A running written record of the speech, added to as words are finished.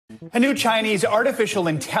A new Chinese artificial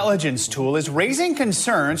intelligence tool is raising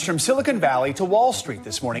concerns from Silicon Valley to Wall Street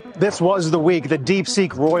this morning. This was the week that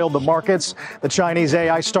DeepSeek roiled the markets. The Chinese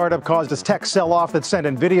AI startup caused a tech sell-off that sent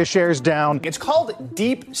NVIDIA shares down. It's called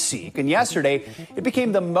DeepSeek, and yesterday it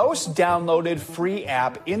became the most downloaded free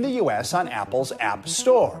app in the U.S. on Apple's App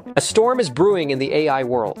Store. A storm is brewing in the AI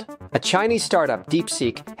world. A Chinese startup,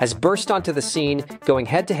 DeepSeek, has burst onto the scene, going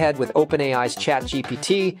head-to-head with OpenAI's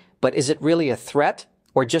ChatGPT. But is it really a threat?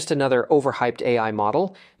 Or just another overhyped AI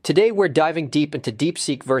model? Today we're diving deep into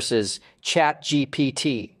DeepSeek versus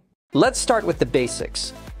ChatGPT. Let's start with the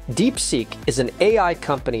basics. DeepSeek is an AI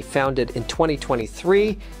company founded in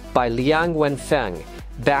 2023 by Liang Wenfeng,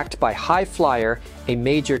 backed by Highflyer, a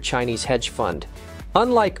major Chinese hedge fund.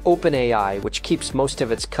 Unlike OpenAI, which keeps most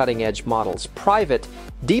of its cutting-edge models private,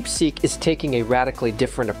 DeepSeek is taking a radically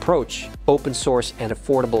different approach: open source and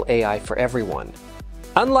affordable AI for everyone.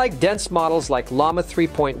 Unlike dense models like Llama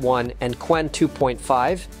 3.1 and Qwen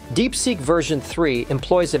 2.5, DeepSeek version 3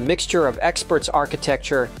 employs a mixture of experts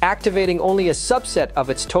architecture, activating only a subset of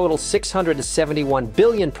its total 671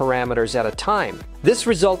 billion parameters at a time. This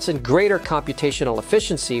results in greater computational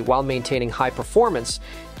efficiency while maintaining high performance.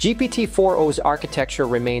 GPT-4o's architecture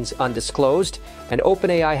remains undisclosed, and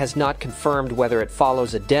OpenAI has not confirmed whether it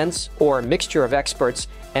follows a dense or mixture of experts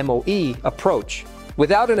 (MOE) approach.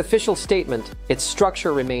 Without an official statement, its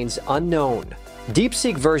structure remains unknown.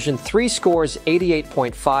 DeepSeek version 3 scores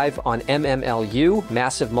 88.5 on MMLU,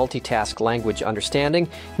 Massive Multitask Language Understanding,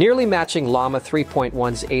 nearly matching Llama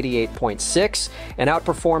 3.1's 88.6 and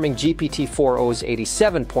outperforming GPT-4o's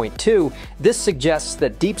 87.2. This suggests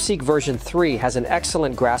that DeepSeek version 3 has an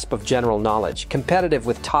excellent grasp of general knowledge, competitive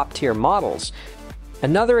with top-tier models.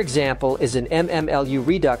 Another example is an MMLU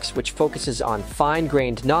Redux, which focuses on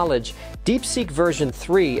fine-grained knowledge. DeepSeek version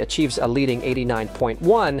 3 achieves a leading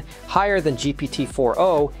 89.1, higher than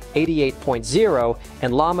GPT-4o, 88.0,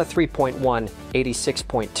 and Llama 3.1,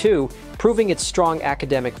 86.2, proving its strong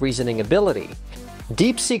academic reasoning ability.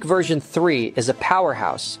 DeepSeek version 3 is a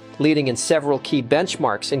powerhouse, leading in several key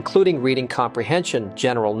benchmarks, including reading comprehension,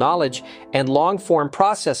 general knowledge, and long-form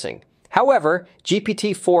processing. However,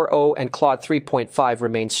 GPT-4o and Claude 3.5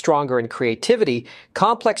 remain stronger in creativity,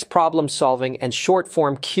 complex problem-solving, and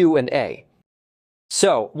short-form Q&A.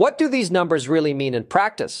 So, what do these numbers really mean in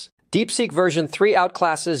practice? DeepSeek version 3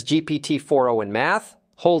 outclasses GPT-4o in math,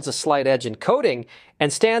 holds a slight edge in coding,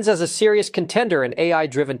 and stands as a serious contender in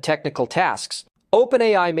AI-driven technical tasks.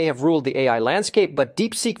 OpenAI may have ruled the AI landscape, but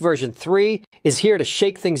DeepSeek version 3 is here to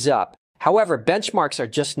shake things up. However, benchmarks are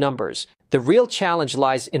just numbers. The real challenge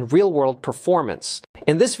lies in real-world performance.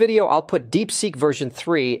 In this video, I'll put DeepSeek version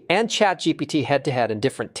 3 and ChatGPT head-to-head in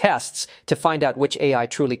different tests to find out which AI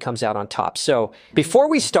truly comes out on top. So, before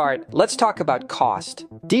we start, let's talk about cost.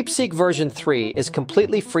 DeepSeek version 3 is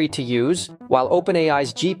completely free to use, while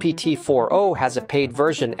OpenAI's GPT-4o has a paid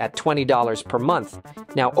version at $20 per month.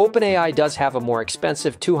 Now, OpenAI does have a more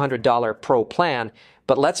expensive $200 Pro plan,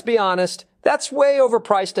 but let's be honest, that's way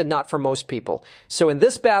overpriced and not for most people. So in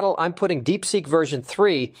this battle, I'm putting DeepSeek version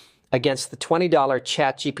 3 against the $20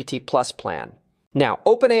 ChatGPT Plus plan. Now,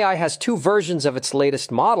 OpenAI has two versions of its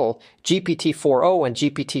latest model, GPT-4o and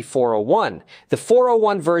GPT-4o1. The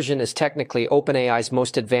 401 version is technically OpenAI's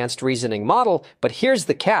most advanced reasoning model, but here's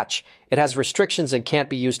the catch. It has restrictions and can't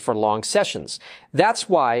be used for long sessions. That's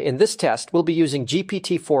why, in this test, we'll be using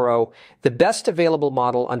GPT-4o, the best available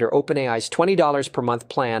model under OpenAI's $20 per month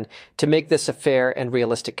plan, to make this a fair and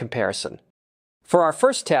realistic comparison. For our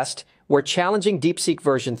first test, we're challenging DeepSeek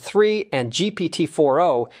version 3 and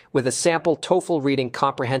GPT-4o with a sample TOEFL reading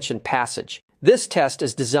comprehension passage. This test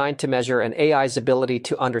is designed to measure an AI's ability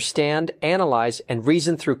to understand, analyze, and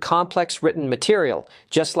reason through complex written material,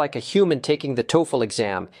 just like a human taking the TOEFL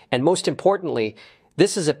exam. And most importantly,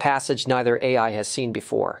 this is a passage neither AI has seen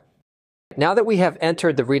before. Now that we have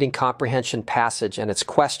entered the reading comprehension passage and its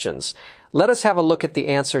questions, let us have a look at the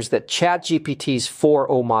answers that ChatGPT's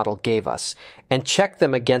 4o model gave us and check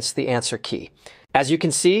them against the answer key. As you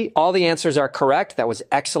can see, all the answers are correct. That was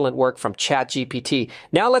excellent work from ChatGPT.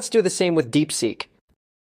 Now let's do the same with DeepSeek.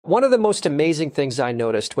 One of the most amazing things I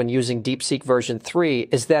noticed when using DeepSeek version 3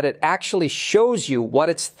 is that it actually shows you what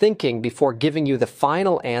it's thinking before giving you the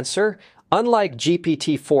final answer. Unlike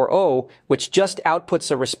GPT-4o, which just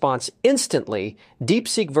outputs a response instantly,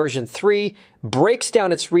 DeepSeek version 3 breaks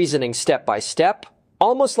down its reasoning step by step,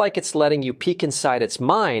 almost like it's letting you peek inside its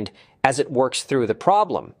mind as it works through the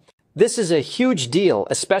problem. This is a huge deal,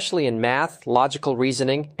 especially in math, logical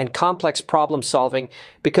reasoning, and complex problem solving,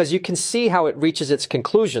 because you can see how it reaches its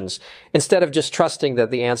conclusions, instead of just trusting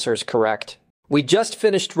that the answer is correct. We just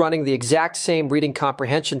finished running the exact same reading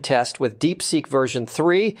comprehension test with DeepSeek version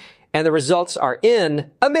 3, and the results are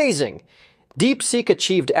amazing. DeepSeek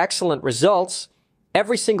achieved excellent results.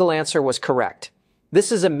 Every single answer was correct.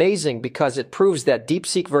 This is amazing because it proves that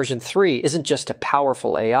DeepSeek version 3 isn't just a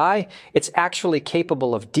powerful AI, it's actually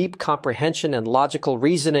capable of deep comprehension and logical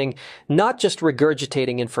reasoning, not just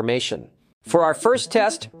regurgitating information. For our first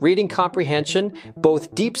test, reading comprehension,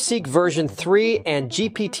 both DeepSeek version 3 and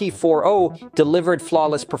GPT-4o delivered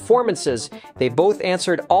flawless performances. They both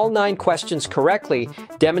answered all 9 questions correctly,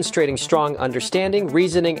 demonstrating strong understanding,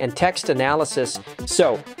 reasoning, and text analysis.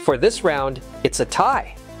 So, for this round, it's a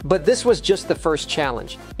tie. But this was just the first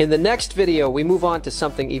challenge. In the next video, we move on to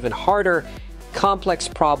something even harder, complex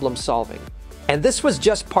problem solving. And this was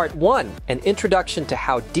just part 1, an introduction to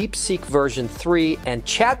how DeepSeek version 3 and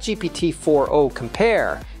ChatGPT 4o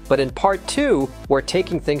compare. But in part 2, we're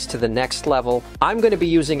taking things to the next level. I'm going to be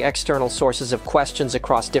using external sources of questions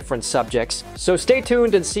across different subjects. So stay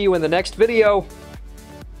tuned and see you in the next video.